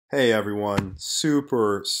Hey everyone,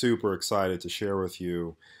 super excited to share with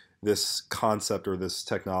you this concept or this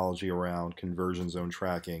technology around conversion zone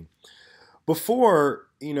tracking. Before,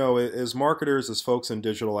 as marketers, as folks in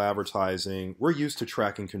digital advertising, we're used to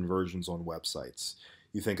tracking conversions on websites.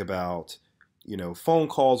 You think about, phone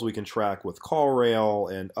calls we can track with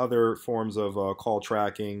CallRail and other forms of call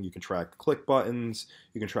tracking. You can track click buttons,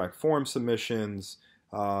 you can track form submissions,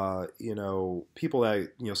 people that,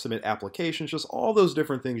 submit applications, just all those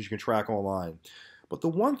different things you can track online. But the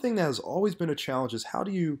one thing that has always been a challenge is how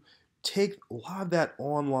do you take a lot of that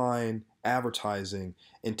online advertising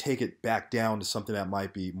and take it back down to something that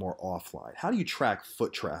might be more offline? How do you track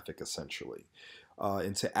foot traffic essentially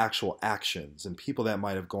into actual actions and people that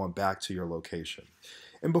might have gone back to your location?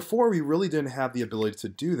 And before, we really didn't have the ability to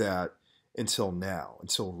do that until now,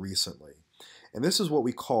 until recently. And this is what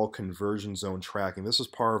we call conversion zone tracking. This is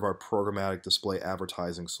part of our programmatic display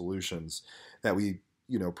advertising solutions that we,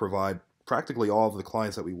 provide practically all of the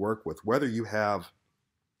clients that we work with, whether you have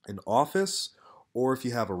an office or if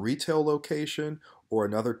you have a retail location or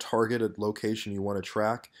another targeted location you want to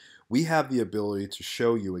track. We have the ability to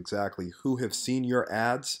show you exactly who have seen your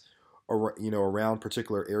ads around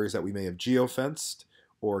particular areas that we may have geofenced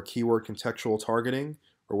or keyword contextual targeting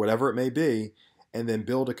or whatever it may be, and then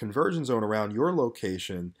build a conversion zone around your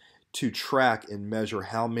location to track and measure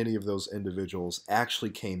how many of those individuals actually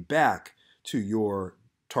came back to your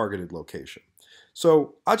targeted location.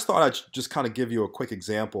 So I just thought I'd just kind of give you a quick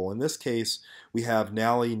example. In this case, we have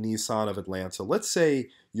Nally Nissan of Atlanta. Let's say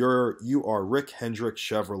you are Rick Hendrick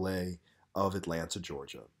Chevrolet of Atlanta,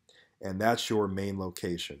 Georgia, and that's your main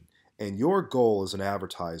location. And your goal as an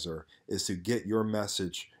advertiser is to get your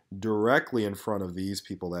message directly in front of these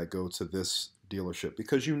people that go to this dealership,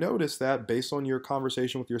 because you notice that based on your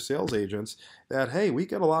conversation with your sales agents that, hey, we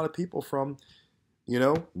get a lot of people from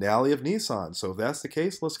Nally of Nissan. So if that's the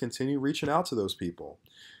case, let's continue reaching out to those people.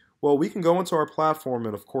 Well, we can go into our platform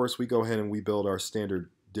and of course we go ahead and we build our standard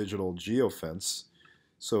digital geofence.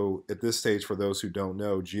 So at this stage, for those who don't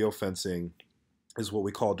know, geofencing is what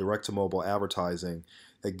we call direct to mobile advertising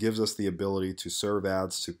that gives us the ability to serve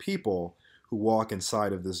ads to people who walk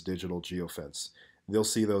inside of this digital geofence. They'll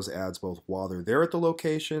see those ads both while they're there at the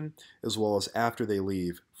location as well as after they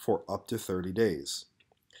leave for up to 30 days.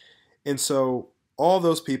 And so all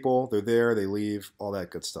those people, they're there, they leave, all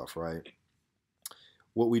that good stuff, right?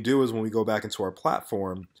 What we do is when we go back into our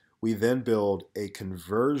platform, we then build a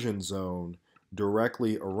conversion zone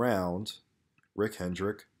directly around Rick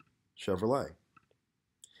Hendrick Chevrolet.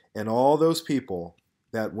 And all those people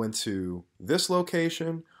that went to this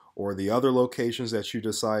location or the other locations that you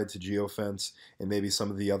decide to geofence, and maybe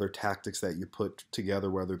some of the other tactics that you put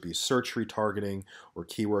together, whether it be search retargeting or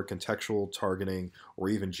keyword contextual targeting or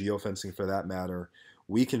even geofencing for that matter,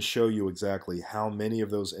 we can show you exactly how many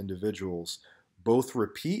of those individuals, both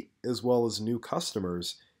repeat as well as new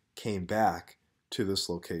customers, came back to this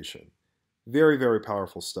location. Very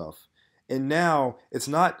powerful stuff. And now it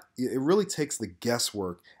really takes the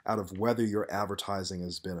guesswork out of whether your advertising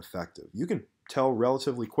has been effective. You can tell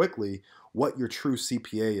relatively quickly what your true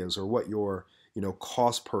CPA is or what your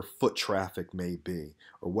cost per foot traffic may be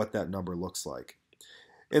or what that number looks like.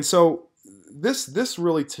 And so this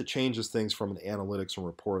really changes things from an analytics and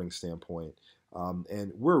reporting standpoint.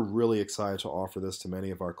 And we're really excited to offer this to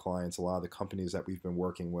many of our clients. A lot of the companies that we've been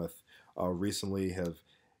working with recently have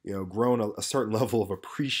grown a certain level of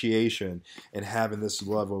appreciation and having this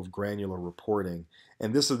level of granular reporting.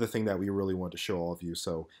 And this is the thing that we really want to show all of you.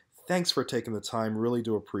 So thanks for taking the time. Really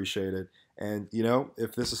do appreciate it. And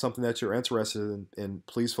if this is something that you're interested in,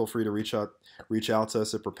 please feel free to reach out to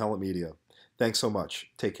us at Propellant Media. Thanks so much.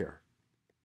 Take care.